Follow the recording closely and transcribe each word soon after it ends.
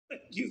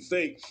you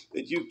think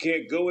that you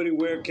can't go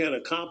anywhere, can't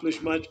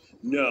accomplish much.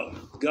 No,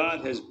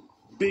 God has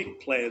big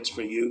plans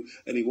for you,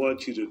 and he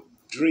wants you to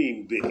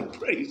dream big.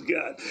 Praise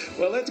God.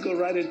 Well, let's go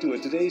right into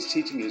it. Today's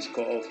teaching is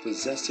called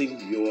Possessing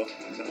Your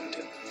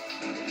Mountain.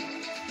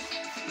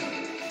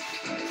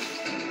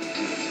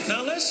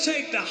 Now, let's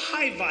take the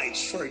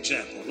Hivites, for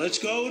example. Let's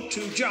go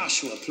to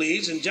Joshua,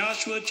 please, in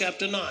Joshua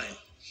chapter 9.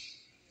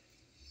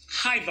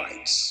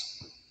 Hivites.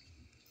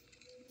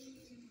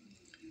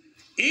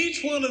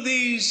 Each one of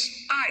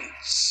these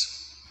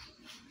ites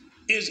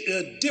is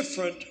a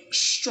different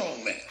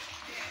strongman.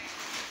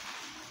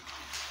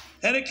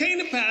 And it came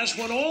to pass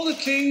when all the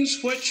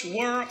kings which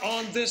were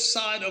on this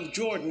side of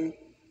Jordan,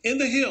 in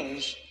the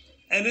hills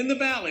and in the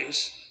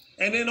valleys,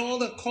 and in all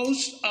the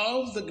coast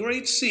of the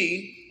great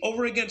sea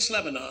over against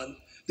Lebanon,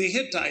 the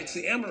Hittites,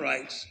 the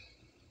Amorites,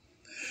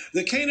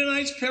 the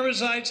Canaanites,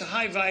 Perizzites, the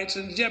Hivites,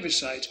 and the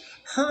Jebusites,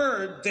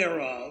 heard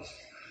thereof,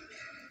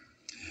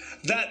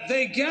 that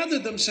they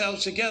gathered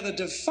themselves together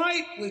to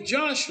fight with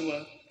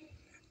Joshua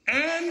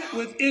and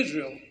with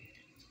Israel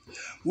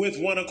with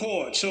one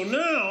accord. So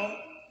now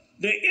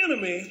the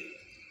enemy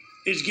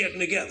is getting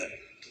together.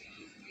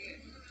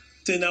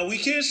 So now we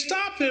can't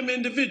stop him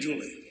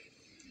individually.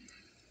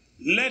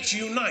 Let's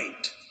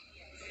unite.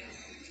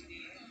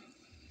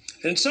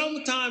 And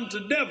sometimes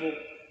the devil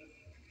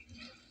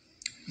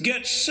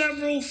gets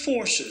several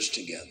forces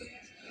together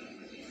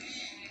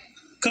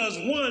because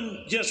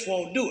one just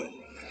won't do it.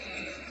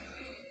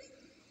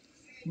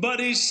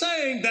 But he's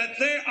saying that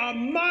they are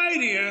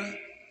mightier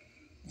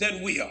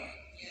than we are.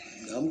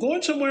 Now, I'm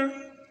going somewhere.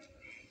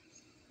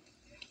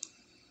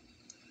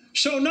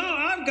 So now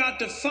I've got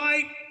to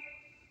fight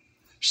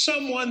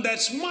someone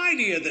that's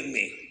mightier than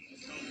me.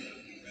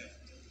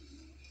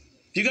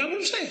 You got what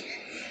I'm saying?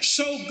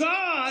 So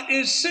God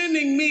is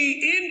sending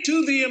me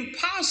into the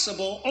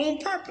impossible on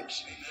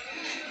purpose.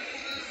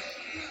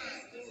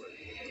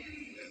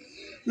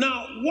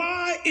 Now,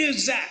 why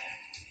is that?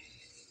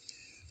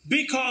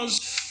 Because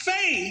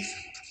faith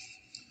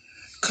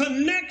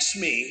connects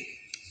me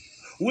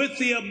with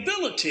the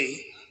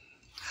ability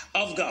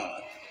of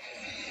God.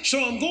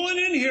 So I'm going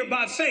in here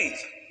by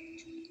faith.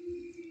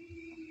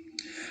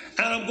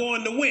 And I'm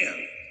going to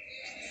win.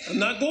 I'm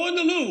not going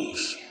to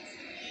lose.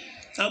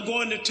 I'm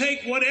going to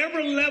take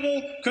whatever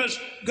level, because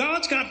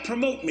God's got to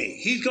promote me.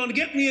 He's going to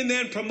get me in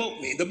there and promote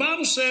me. The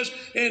Bible says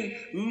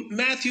in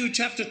Matthew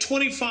chapter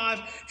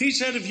 25, he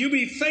said, if you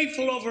be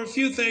faithful over a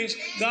few things,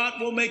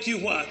 God will make you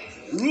what?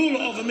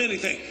 Ruler over many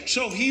things.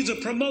 So he's a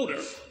promoter.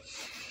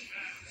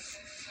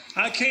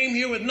 I came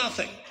here with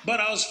nothing, but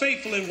I was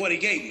faithful in what he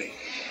gave me.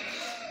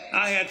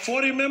 I had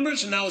 40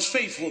 members and I was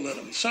faithful in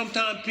them.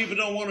 Sometimes people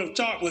don't want to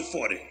start with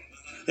 40.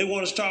 They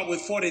want to start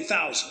with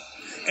 40,000.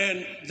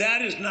 And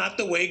that is not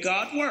the way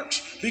God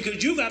works,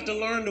 because you got to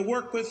learn to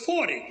work with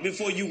 40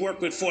 before you work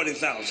with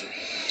 40,000.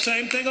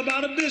 Same thing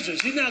about a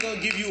business. He's not going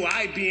to give you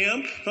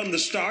IBM from the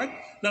start.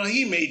 Now,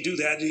 he may do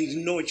that. He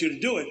doesn't know you to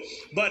do it.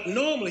 But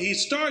normally he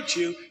starts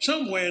you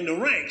somewhere in the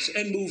ranks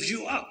and moves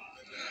you up.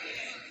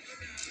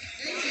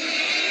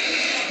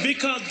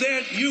 Because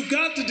there, you've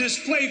got to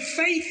display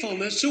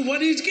faithfulness to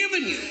what he's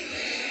given you.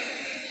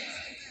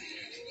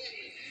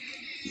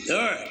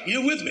 All right,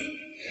 you're with me.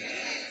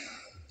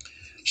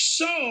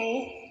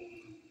 So,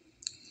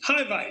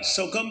 Hivites.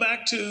 So come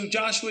back to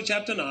Joshua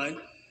chapter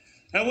 9.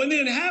 And when the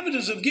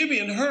inhabitants of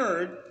Gibeon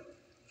heard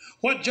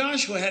what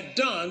Joshua had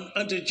done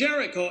unto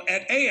Jericho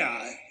at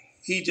Ai,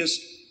 he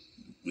just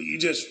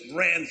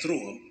ran through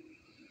them.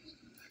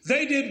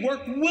 They did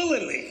work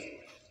willingly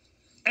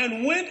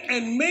and went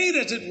and made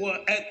as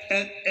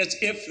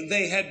if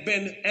they had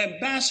been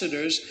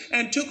ambassadors,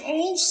 and took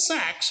old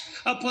sacks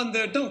upon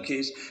their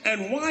donkeys,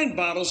 and wine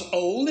bottles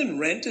old and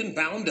rent and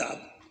bound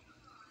up,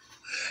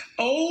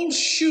 old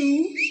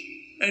shoes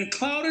and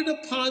clouded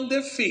upon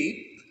their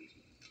feet,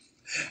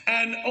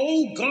 and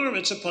old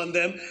garments upon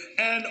them,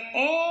 and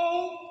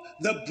all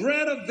the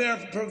bread of their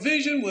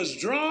provision was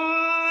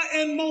dry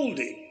and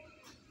moldy.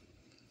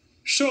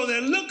 So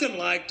they're looking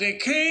like they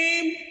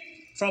came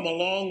from a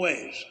long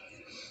ways.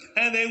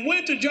 And they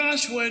went to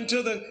Joshua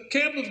into the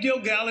camp of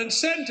Gilgal and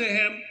said to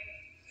him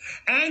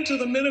and to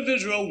the men of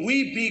Israel,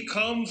 we be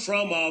come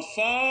from a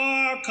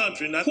far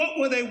country. Now, what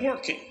were they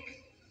working?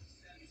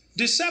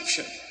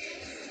 Deception.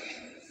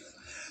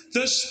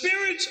 The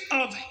spirits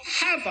of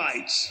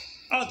Hivites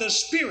are the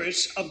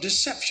spirits of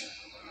deception.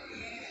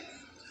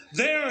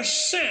 They are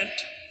sent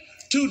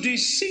to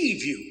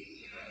deceive you.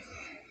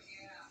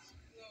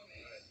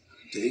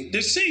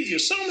 Deceive you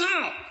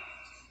somehow.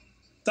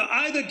 To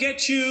either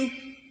get you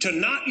to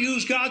not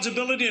use God's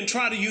ability and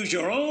try to use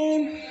your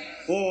own,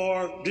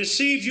 or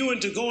deceive you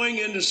into going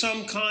into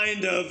some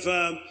kind of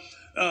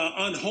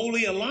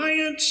unholy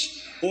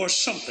alliance or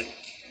something.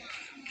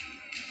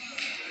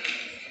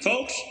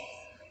 Folks,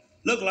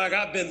 look like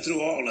I've been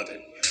through all of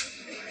it.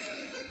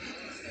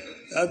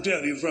 I'm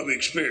telling you from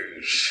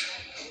experience.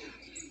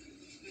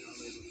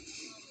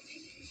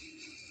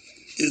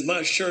 Is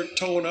my shirt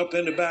torn up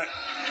in the back?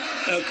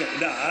 Okay,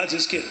 no, I was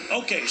just kidding.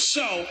 Okay,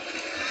 so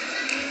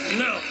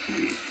now,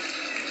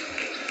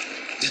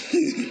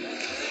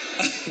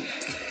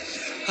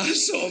 I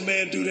saw a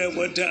man do that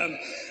one time.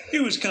 He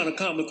was kind of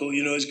comical,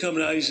 you know. He's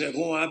coming out. He said,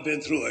 "Well, I've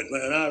been through it,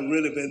 man. I've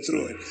really been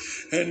through it."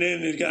 And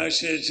then the guy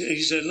said,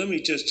 "Let me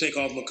just take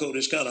off my coat.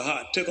 It's kind of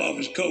hot." Took off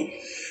his coat,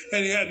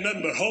 and he had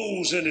nothing but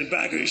holes in the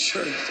back of his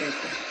shirt.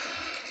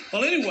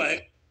 Well,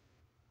 anyway.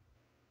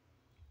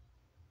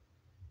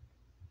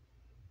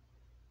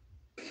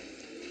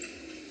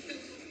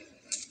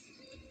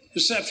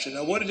 Deception.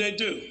 Now, what did they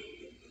do?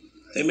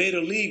 They made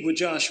a league with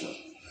Joshua.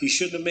 He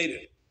shouldn't have made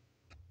it.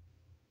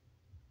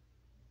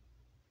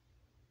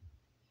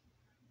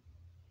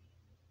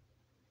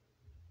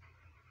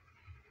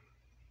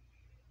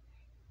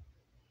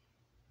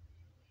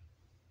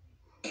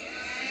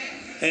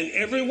 And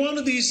every one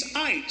of these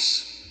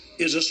ites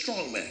is a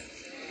strong man.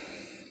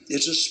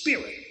 It's a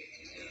spirit.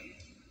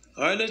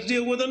 All right, let's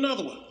deal with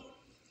another one.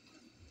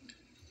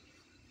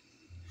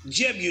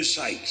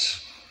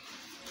 Jebusites.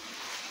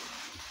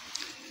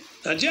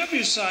 Now,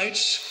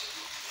 Jebusites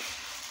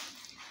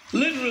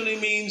literally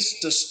means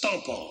to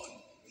stomp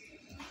on.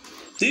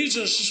 These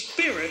are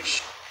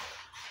spirits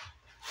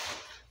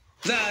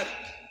that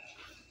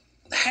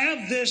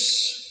have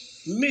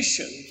this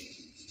mission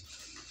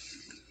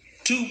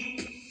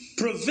to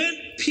prevent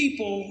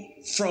people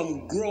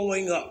from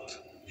growing up.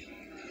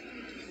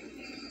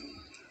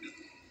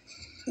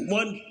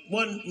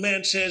 One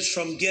man says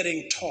from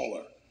getting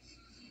taller.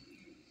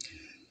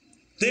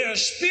 They are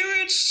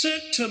spirits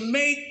sent to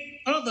make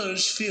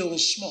others feel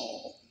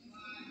small.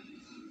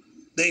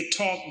 They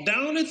talk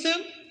down at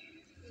them.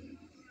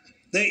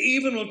 They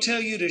even will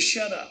tell you to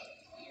shut up.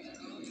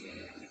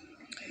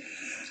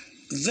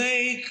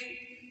 They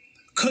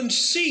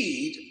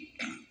concede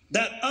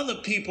that other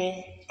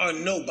people are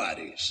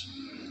nobodies.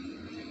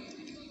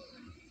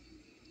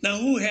 Now,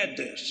 who had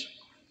this?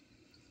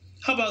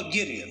 How about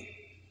Gideon?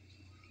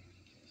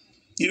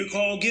 You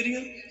recall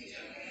Gideon?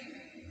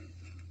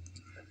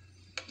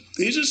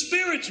 These are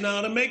spirits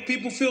now to make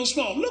people feel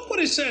small. Look what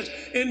it says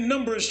in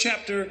Numbers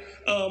chapter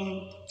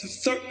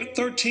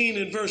 13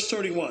 and verse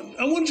 31.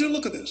 I want you to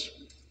look at this.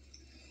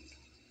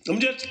 I'm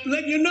just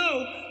letting you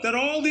know that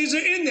all these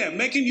are in there,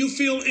 making you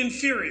feel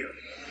inferior.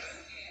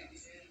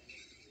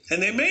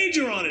 And they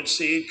major on it,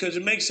 see, because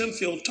it makes them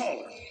feel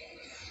taller.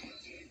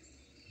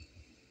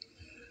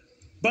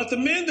 But the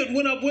men that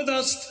went up with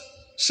us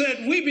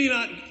said, "We be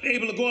not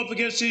able to go up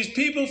against these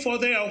people, for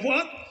they are"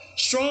 what?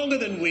 "Stronger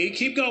than we."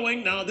 Keep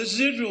going. Now, this is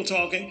Israel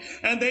talking.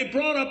 "And they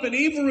brought up an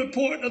evil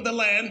report of the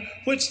land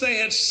which they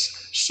had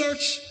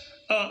searched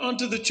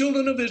unto the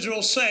children of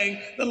Israel, saying,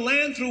 The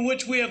land through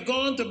which we have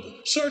gone to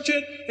search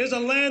it is a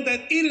land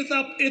that eateth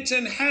up its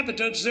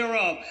inhabitants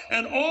thereof.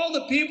 And all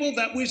the people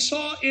that we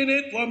saw in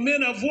it were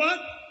men of" what?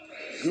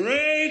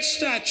 "Great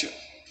stature.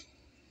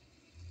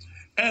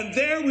 And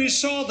there we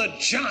saw the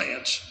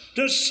giants,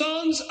 the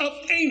sons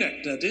of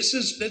Anak." Now, this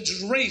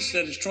race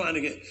that is trying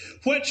to get,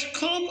 "which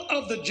come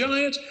of the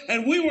giants,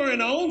 and we were in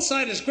our own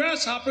sight as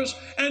grasshoppers,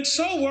 and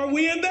so were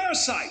we in their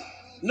sight."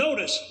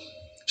 Notice,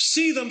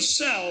 see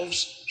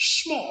themselves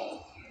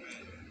small.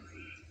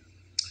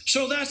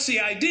 So that's the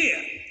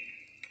idea.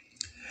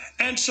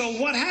 And so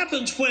what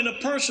happens when a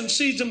person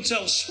sees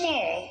themselves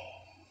small?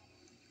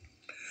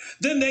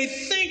 Then they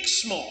think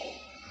small.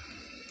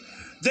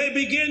 They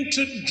begin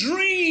to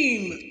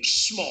dream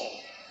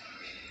small.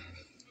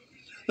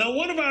 Now,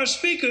 one of our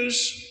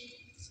speakers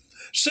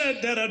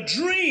said that a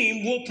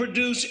dream will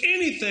produce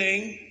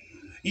anything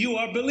you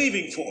are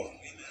believing for.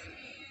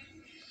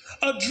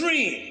 A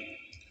dream.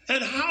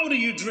 And how do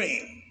you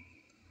dream?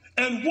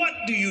 And what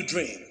do you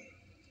dream?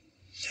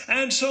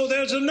 And so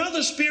there's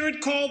another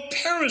spirit called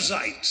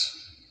parasites.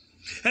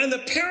 And the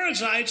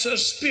parasites are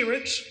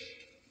spirits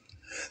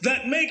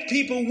that make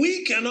people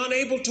weak and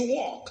unable to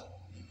walk.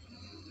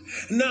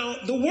 Now,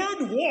 the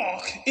word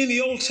walk in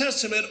the Old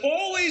Testament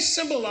always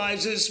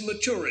symbolizes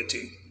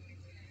maturity.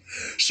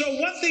 So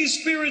what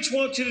these spirits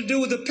want you to do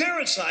with the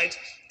parasites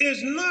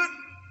is not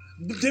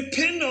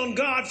depend on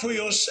God for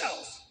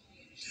yourself,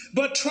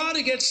 but try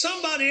to get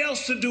somebody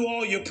else to do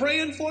all your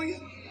praying for you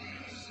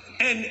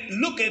and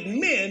look at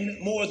men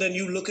more than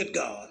you look at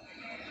God.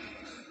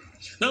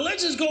 Now,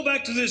 let's just go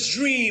back to this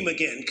dream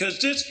again, because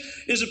this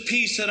is a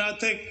piece that I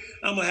think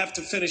I'm going to have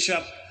to finish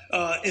up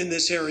in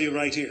this area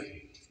right here.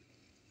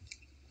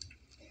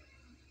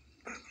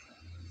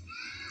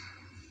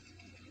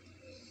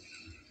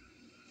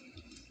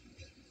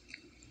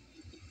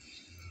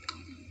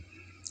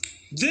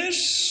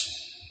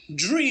 This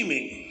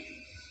dreaming,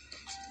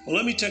 well,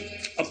 let me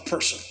take a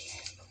person.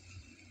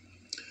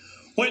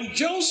 When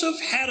Joseph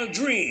had a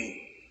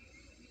dream,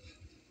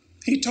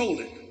 he told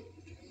it.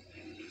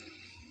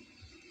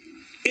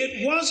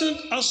 It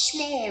wasn't a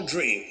small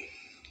dream,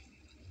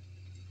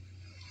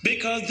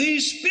 because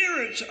these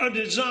spirits are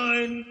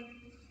designed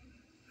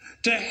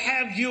to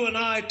have you and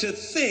I to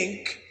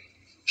think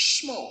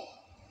small.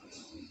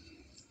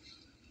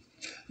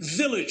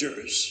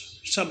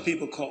 Villagers, some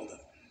people call them.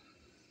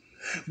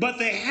 But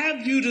they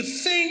have you to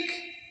think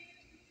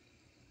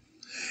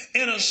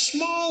in a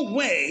small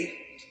way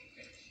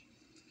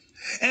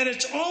And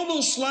it's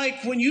almost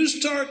like when you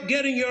start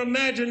getting your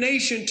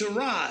imagination to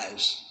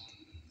rise,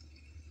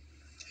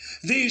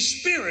 these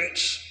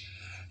spirits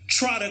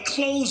try to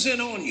close in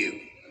on you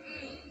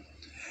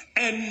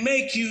and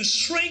make you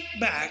shrink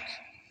back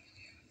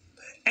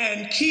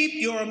and keep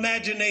your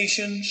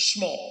imagination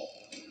small.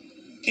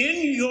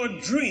 In your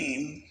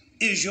dream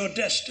is your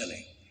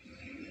destiny.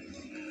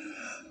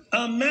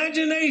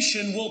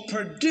 Imagination will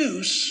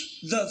produce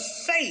the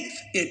faith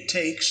it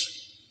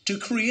takes to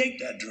create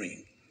that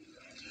dream.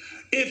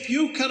 If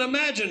you can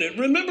imagine it.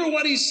 Remember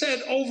what he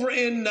said over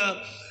in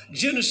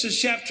Genesis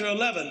chapter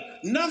 11.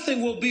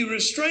 Nothing will be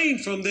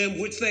restrained from them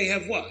which they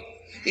have what?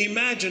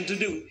 Imagined to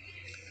do.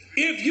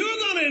 If you're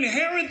going to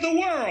inherit the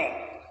world,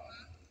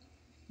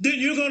 then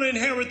you're going to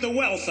inherit the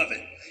wealth of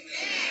it.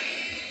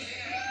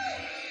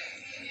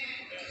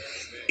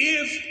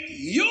 If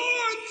your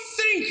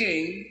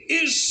thinking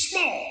is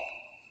small,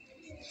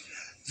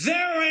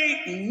 there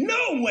ain't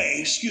no way,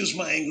 excuse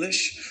my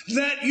English,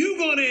 that you're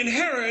going to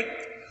inherit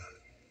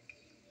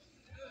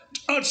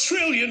 $1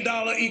 trillion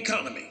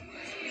economy.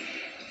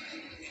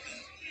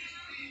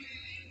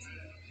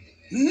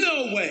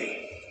 No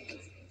way.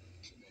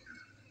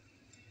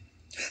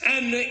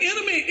 And the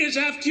enemy is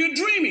after your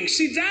dreaming.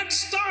 See, that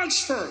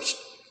starts first.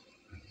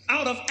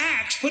 Out of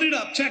Acts, put it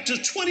up, chapter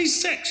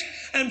 26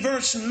 and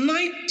verse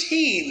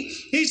 19.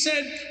 He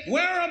said,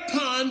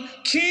 whereupon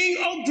King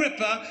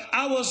Agrippa,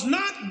 I was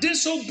not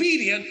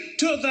disobedient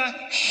to the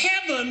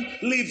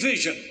heavenly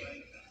vision.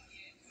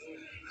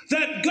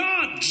 That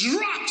God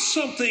drops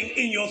something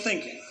in your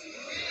thinking.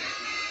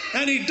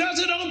 And he does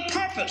it on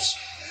purpose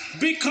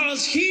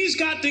because he's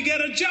got to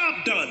get a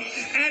job done.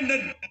 And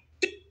the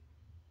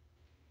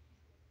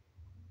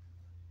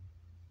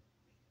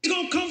it's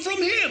going to come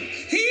from him.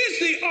 He is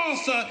the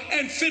author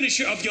and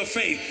finisher of your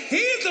faith. He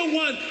is the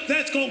one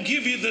that's going to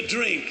give you the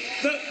dream.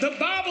 The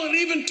Bible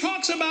even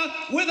talks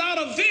about without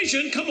a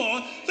vision, come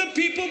on, the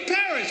people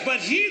perish. But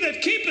he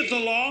that keepeth the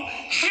law,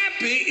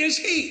 happy is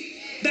he.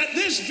 That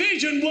this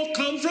vision will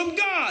come from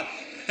God.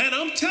 And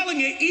I'm telling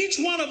you, each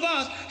one of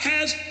us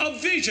has a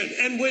vision.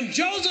 And when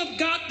Joseph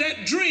got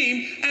that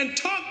dream and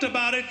talked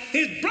about it,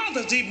 his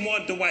brothers even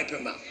wanted to wipe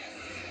him out.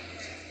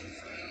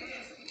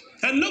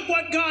 And look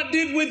what God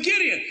did with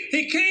Gideon.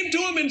 He came to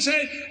him and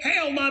said,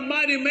 hail, my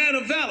mighty man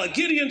of valor.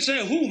 Gideon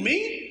said, who,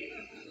 me?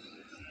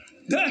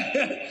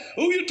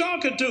 Who you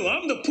talking to?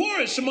 I'm the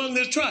poorest among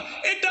this tribe.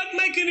 It doesn't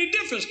make any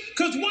difference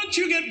because once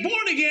you get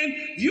born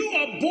again, you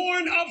are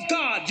born of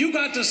God. You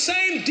got the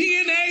same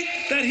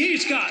DNA that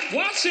he's got.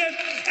 Watch it.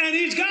 And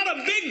he's got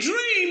a big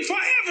dream for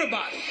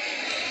everybody.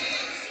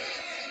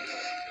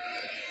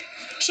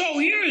 So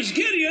here is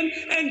Gideon,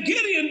 and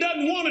Gideon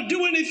doesn't want to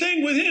do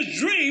anything with his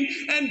dream,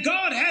 and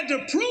God had to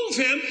prove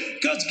him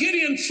because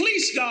Gideon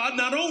fleeced God.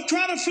 Now, don't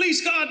try to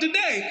fleece God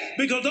today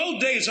because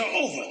those days are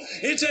over.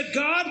 It said,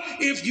 God,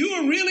 if you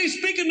are really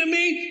speaking to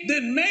me,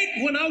 then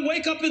when I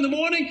wake up in the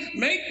morning,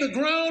 make the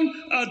ground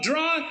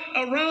dry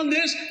around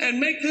this and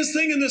make this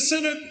thing in the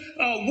center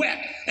wet.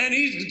 And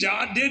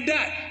God did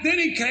that. Then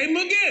he came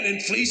again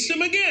and fleeced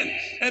him again.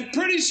 And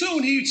pretty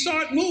soon he'd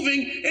start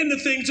moving in the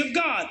things of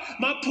God.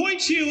 My point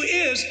to you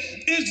is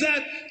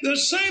that the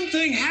same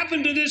thing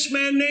happened to this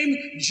man named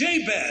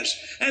Jabez.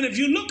 And if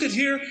you look at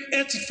here,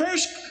 it's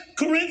First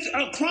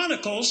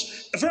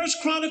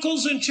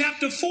Chronicles in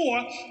chapter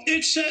 4,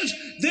 it says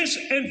this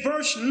in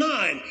verse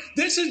 9.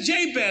 This is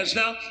Jabez.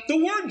 Now, the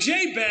word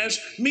Jabez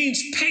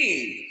means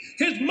pain.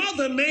 His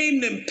mother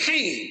named him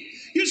Pain.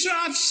 You see,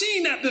 I've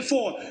seen that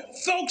before.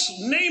 Folks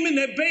naming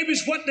their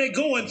babies what they're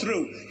going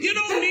through. You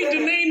don't need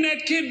to name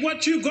that kid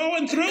what you're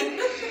going through.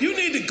 You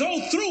need to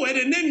go through it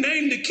and then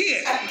name the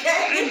kid.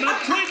 And my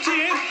point to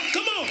you is,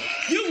 come on,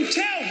 you can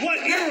tell what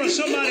era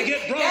somebody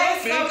get brought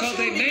up in because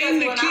they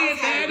named the kid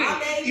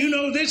that and, you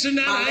know, this and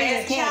that. I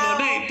ain't gonna call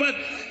no name. But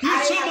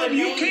some of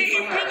you can't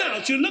even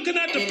pronounce. You're looking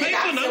at the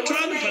paper and I'm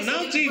trying to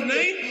pronounce these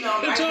names.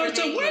 And so I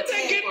said, where'd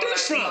they get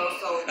this from?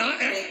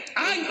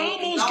 I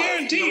almost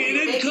guarantee you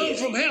it didn't come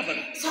from heaven.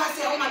 So I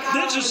said, oh my God.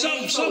 This is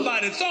something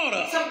somebody thought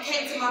of. Something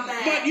came to my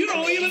bag. But you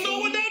don't even know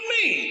what that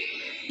means.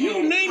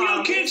 You name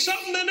your kid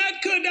something, and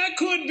that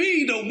could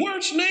be the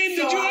worst name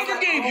that you ever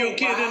gave your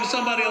kid in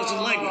somebody else's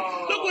language.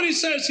 Look what he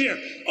says here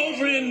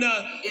over in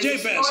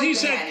Jabez. He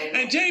said,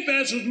 and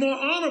Jabez was more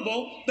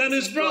honorable than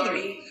his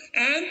brethren.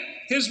 And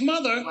his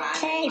mother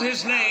called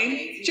his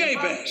name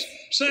Jabez,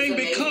 saying,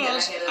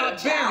 because I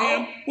bear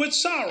him with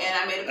sorrow.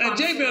 And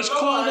Jabez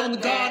called on the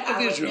God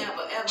of Israel,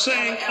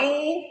 saying,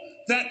 oh,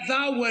 that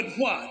thou would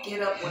what?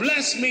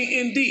 Bless me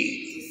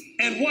indeed.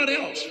 And what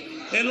else?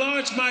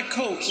 Enlarge my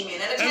coast. And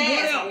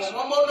what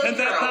else? And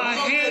that thy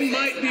hand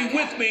might be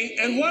with me.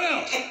 And what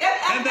else?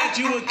 And that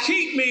you would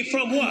keep me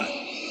from what?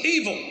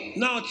 Evil.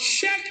 Now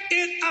check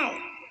it out.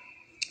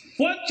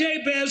 What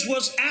Jabez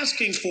was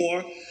asking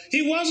for,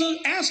 he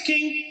wasn't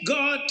asking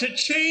God to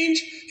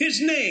change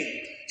his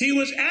name. He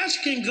was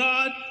asking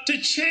God to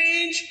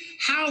change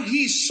how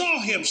he saw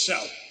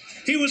himself.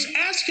 He was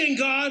asking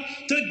God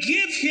to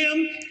give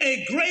him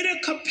a greater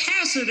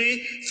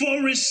capacity for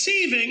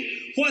receiving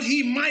what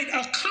he might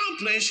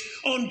accomplish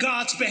on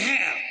God's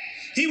behalf.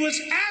 He was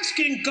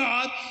asking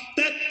God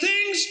that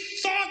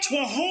thoughts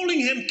were holding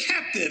him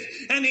captive,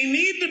 and he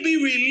needed to be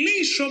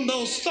released from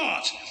those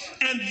thoughts.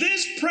 And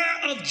this prayer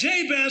of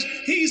Jabez,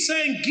 he's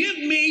saying, give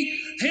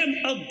him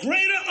a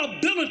greater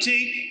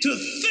ability to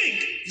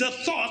think the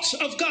thoughts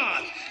of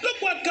God.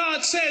 Look what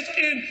God says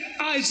in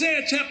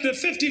Isaiah chapter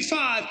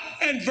 55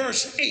 and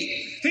verse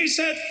 8. He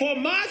said, for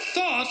my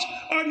thoughts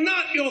are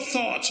not your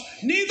thoughts,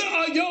 neither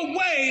are your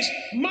ways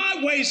my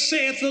ways,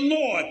 saith the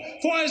Lord.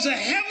 For as the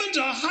heavens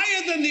are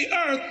higher than the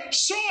earth,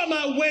 so are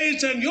my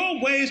ways than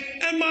your ways,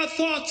 and my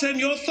thoughts than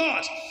your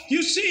thoughts.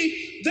 You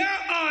see, there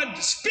are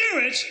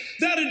spirits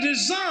that are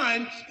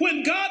designed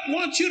when God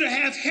wants you to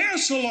have hair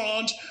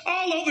salons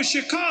all over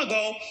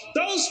Chicago.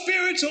 Those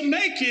spirits will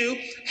make you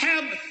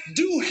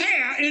do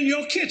hair in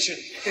your kitchen.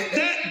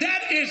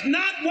 That is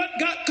not what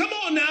God, come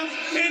on now.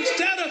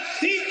 Instead of,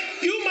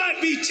 you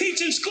might be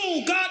teaching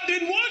school. God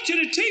didn't want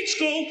you to teach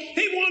school.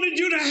 He wanted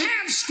you to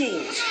have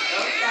schools.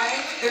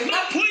 Okay.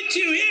 My point to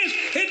you is,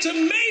 it's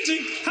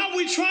amazing how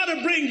we try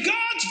to bring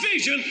God's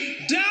vision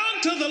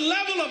down to the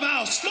level of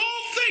our small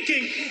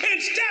thinking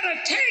instead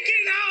of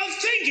taking our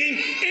thinking,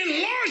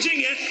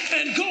 enlarging it,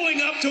 and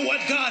going up to what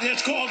God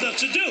has called us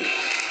to do.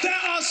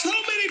 There are so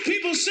many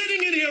people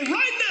sitting in here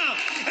right now,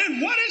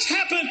 and what has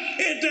happened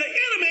is the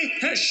enemy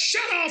has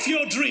shut off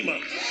your dreamer.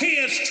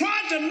 He has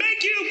tried to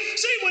make you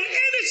see, when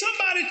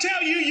somebody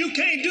tell you you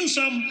can't do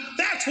something,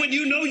 that's when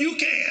you know you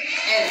can.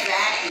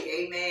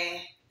 Exactly.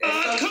 Amen.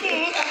 Come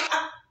on.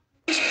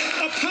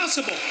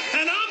 Possible.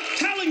 And I'm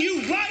telling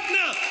you right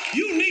now,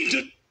 you need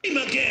to dream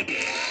again.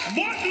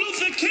 Martin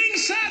Luther King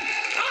said,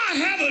 I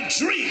have a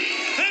dream.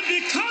 And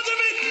because of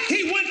it,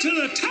 he went to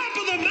the top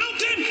of the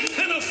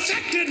mountain and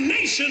affected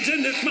nations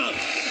in this mountain.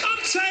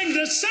 I'm saying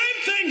the same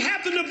thing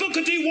happened to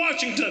Booker T.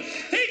 Washington.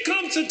 He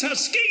comes to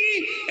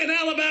Tuskegee in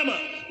Alabama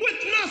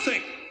with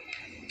nothing.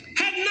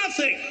 Had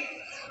nothing.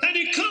 And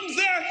he comes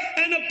there,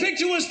 and a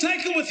picture was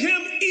taken with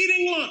him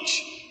eating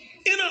lunch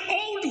in an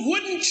old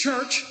wooden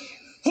church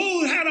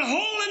who had a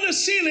hole in the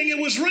ceiling. It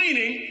was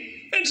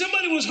raining, and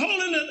somebody was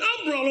holding an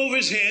umbrella over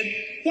his head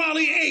while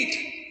he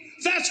ate.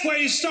 That's where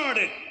he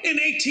started in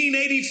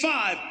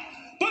 1885.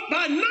 But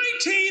by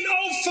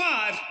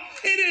 1905,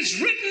 it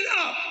is written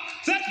up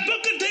that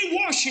Booker T.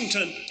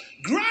 Washington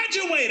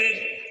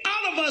graduated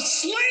out of a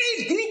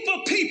slave group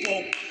of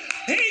people.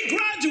 He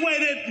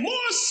graduated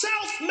more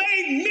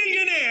self-made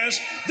millionaires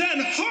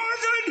than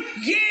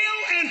Harvard,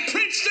 Yale, and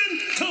Princeton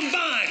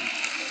combined.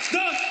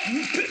 The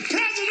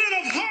president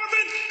of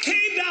Harvard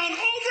came down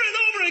over and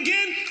over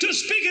again to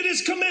speak at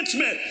his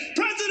commencement.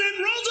 President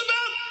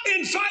Roosevelt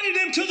invited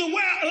him to the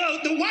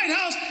White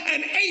House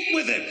and ate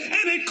with him.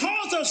 And it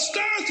caused a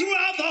stir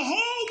throughout the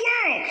whole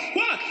world.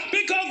 Why?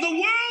 Because the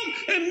world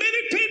and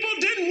many people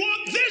didn't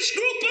want this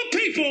group of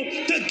people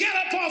to get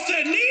up off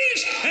their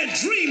knees and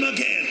dream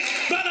again.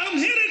 But I'm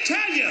here to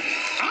tell you,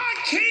 I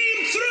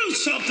came through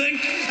something,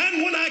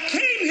 and when I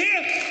came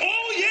here,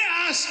 oh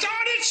yeah, I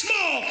started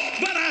small,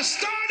 but I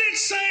started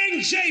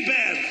saying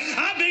Jabez.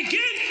 I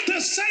begin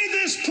to say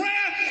this prayer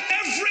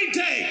every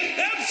day,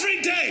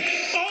 every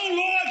day. Oh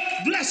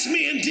Lord, bless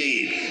me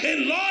indeed.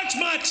 Enlarge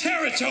my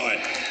territory.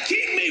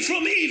 Keep me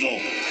from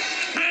evil.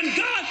 And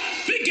God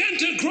began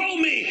to grow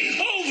me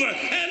over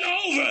and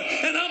over.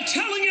 And I'm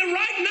telling you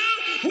right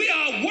now, we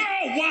are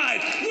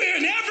worldwide. We're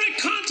in every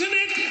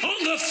continent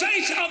on the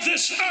face of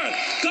this earth.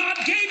 God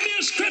gave me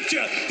a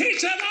scripture. He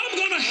said, I'm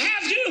going to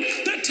have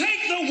you to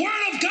take the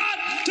word of God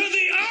to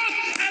the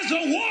earth as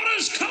the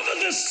waters cover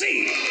the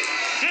sea.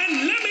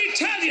 And let me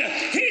tell you,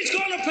 he's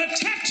going to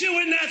protect you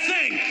in that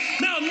thing.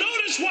 Now,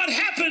 notice what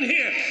happened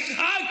here.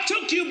 I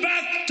took you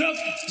back to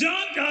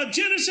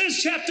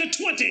Genesis chapter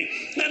 20.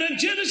 And in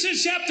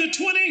Genesis chapter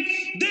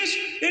 20, this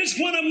is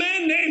when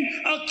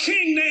a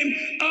king named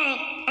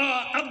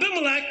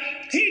Abimelech,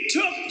 he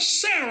took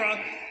Sarah,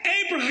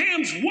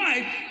 Abraham's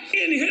wife,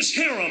 in his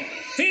harem.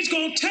 He's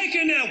going to take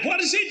her now. What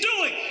is he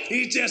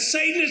doing?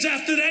 Satan is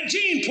after that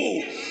gene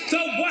pool. So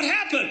what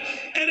happened?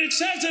 And it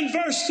says in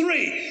verse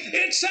 3,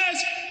 it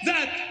says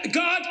that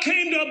God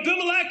came to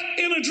Abimelech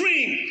in a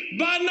dream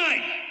by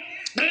night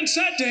and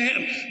said to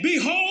him,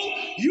 behold,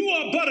 you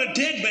are but a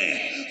dead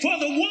man. For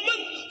the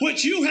woman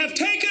which you have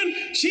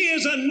taken, she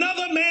is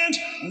another man's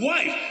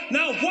wife.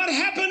 Now, what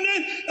happened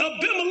then?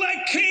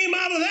 Abimelech came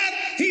out of that.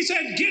 He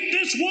said, get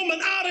this woman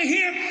out of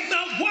here.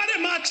 Now, what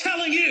am I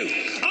telling you?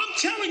 I'm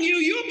telling you,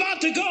 you're about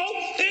to go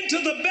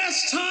into the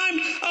best time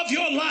of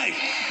your life.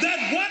 That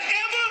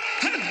whatever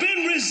has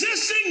been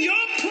resisting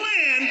your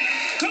plan,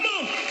 come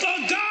on,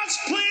 God's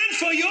plan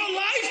for your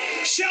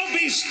life shall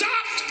be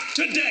stopped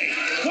today.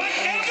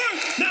 Whatever.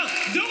 Now,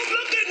 don't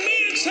look at me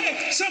and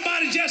say,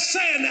 somebody just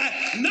saying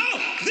that. No,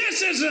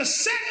 this is a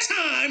set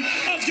time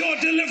of your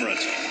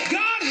deliverance.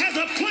 God has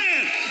a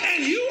plan,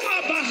 and you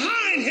are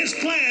behind his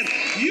plan.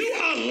 You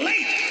are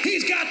late.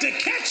 He's got to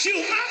catch you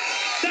up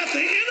that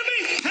the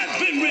enemy has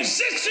been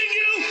resisting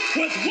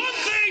you with one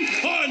thing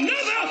or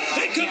another.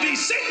 It could be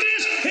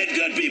sickness. It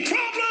could be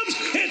problems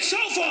and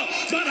so forth.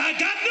 But I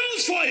got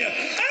news for you.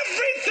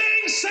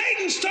 Everything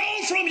Satan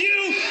stole from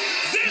you,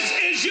 this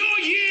is your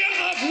year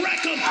of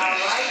recompense.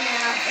 past. right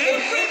now.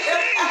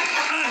 Everything,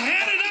 I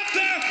had it up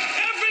there,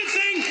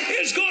 everything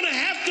is going to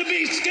have to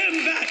be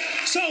skimmed back.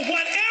 So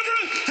whatever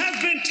has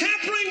been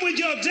tampering with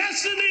your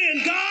destiny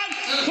in God,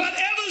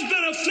 whatever's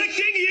been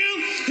afflicting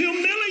you,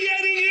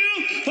 humiliating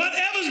you,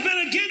 whatever's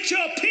been against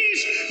your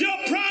peace, your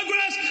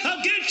progress,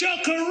 against your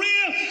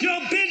career,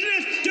 your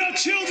business, your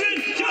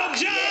children, your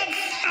job,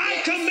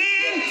 I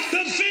command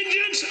the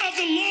vengeance of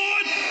the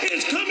Lord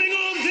is coming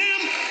on them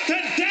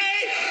today.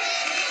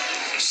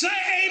 Say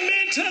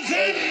amen to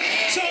that.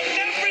 So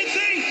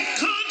everything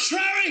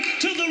contrary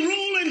to the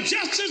rule and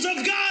justice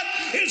of God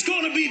is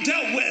going to be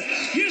dealt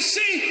with. You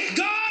see,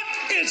 God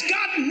is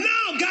got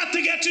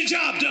to get your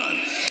job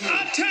done.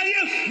 I tell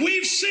you,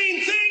 we've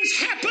seen things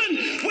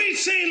happen. We've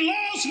seen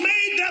laws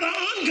made that are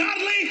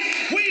ungodly.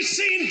 We've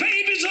seen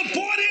babies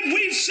aborted.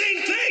 We've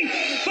seen things.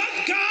 But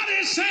God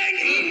is saying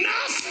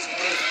enough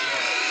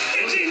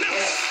is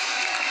enough.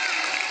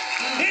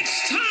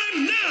 It's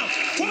time now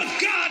for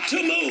God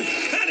to move,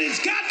 and He's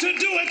got to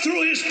do it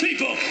through His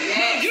people.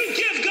 Now you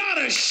give God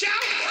a shout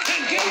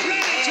and get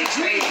ready to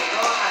dream.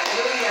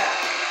 Hallelujah.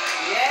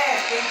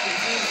 Yes, thank you,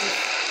 Jesus.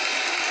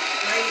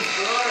 Praise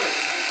glory.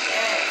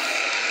 Yes.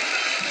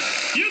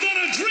 You're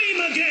going to dream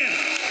again.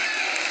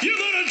 You're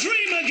going to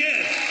dream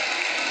again.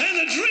 And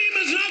the dream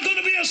is not going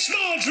to be a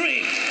small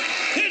dream.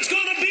 It's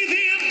going to be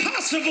the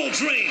impossible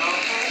dream.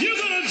 You're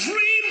going to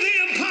dream the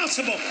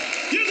impossible.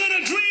 You're going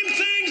to dream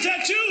things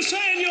that you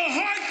say in your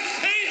heart,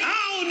 I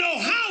don't know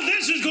how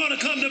this is going to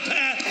come to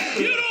pass.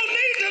 You don't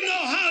need to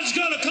know how it's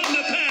going to come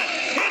to pass.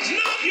 It's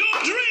not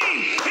your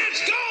dream.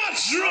 It's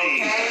God's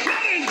dream.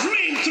 Let Him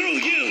dream through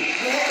you.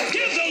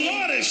 Give the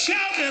Lord a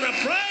shout and a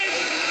praise.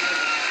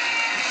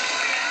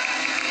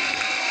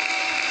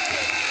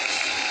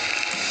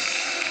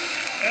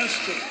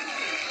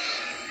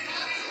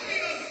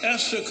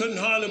 Esther couldn't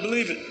hardly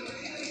believe it.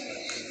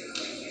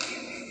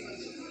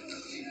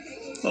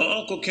 My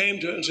uncle came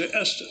to her and said,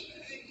 Esther,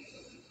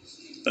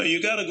 no,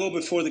 you got to go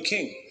before the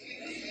king.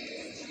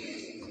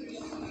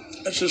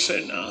 Esther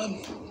said, no,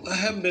 I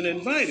haven't been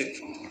invited.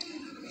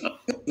 I'm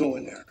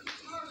going there.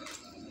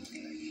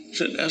 He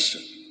said, Esther,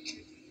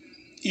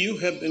 you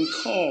have been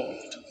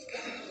called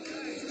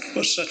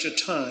for such a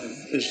time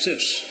as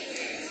this.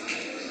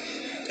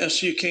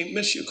 Esther, you can't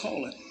miss your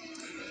calling.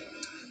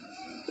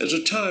 There's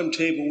a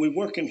timetable we're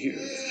working here.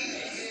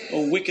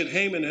 A wicked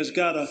Haman has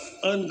got an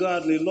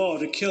ungodly law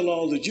to kill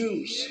all the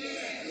Jews.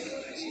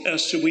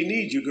 Esther, we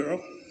need you,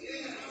 girl.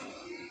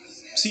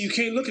 See, you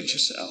can't look at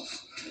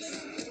yourself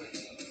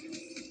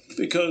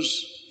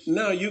because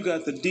now you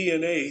got the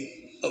DNA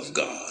of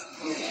God.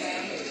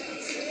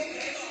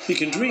 He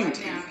can dream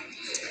through you.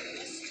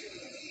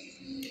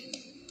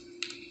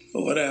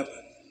 But what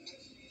happened?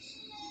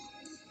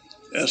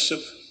 Esther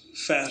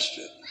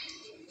fasted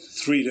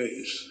 3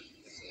 days.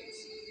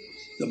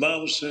 The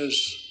Bible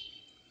says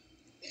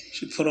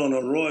she put on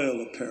a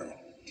royal apparel.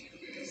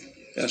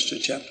 Esther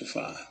chapter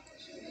 5.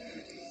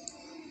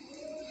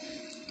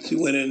 She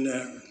went in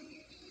there,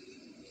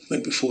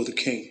 went before the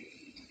king.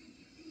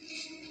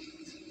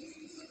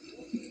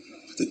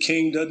 If the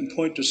king doesn't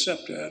point the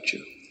scepter at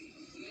you,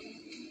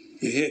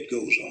 your head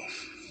goes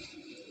off.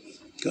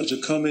 Because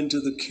to come into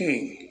the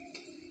king,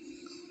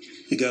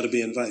 you got to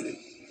be invited.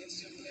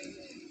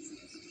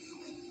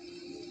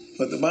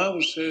 But the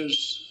Bible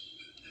says,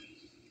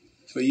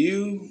 for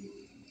you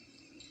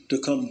to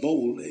come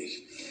boldly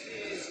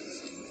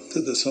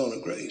to the throne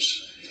of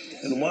grace.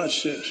 And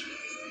watch this.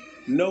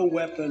 No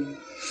weapon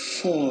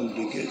formed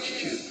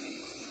against you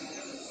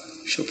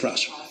shall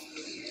prosper.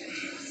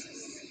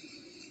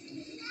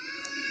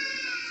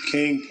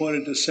 King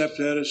pointed the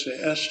scepter at her and said,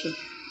 Esther,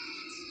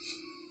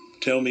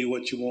 tell me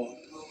what you want,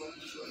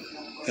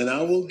 and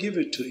I will give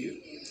it to you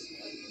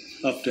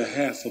up to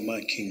half of my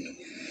kingdom.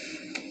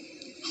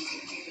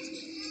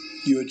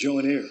 You're a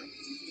joint heir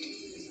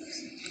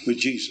with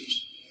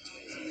Jesus.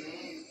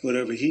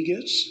 Whatever He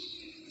gets,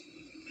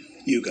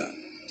 you got.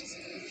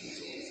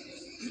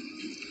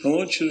 I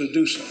want you to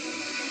do something.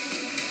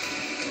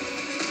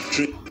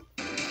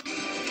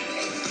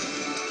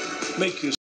 Make your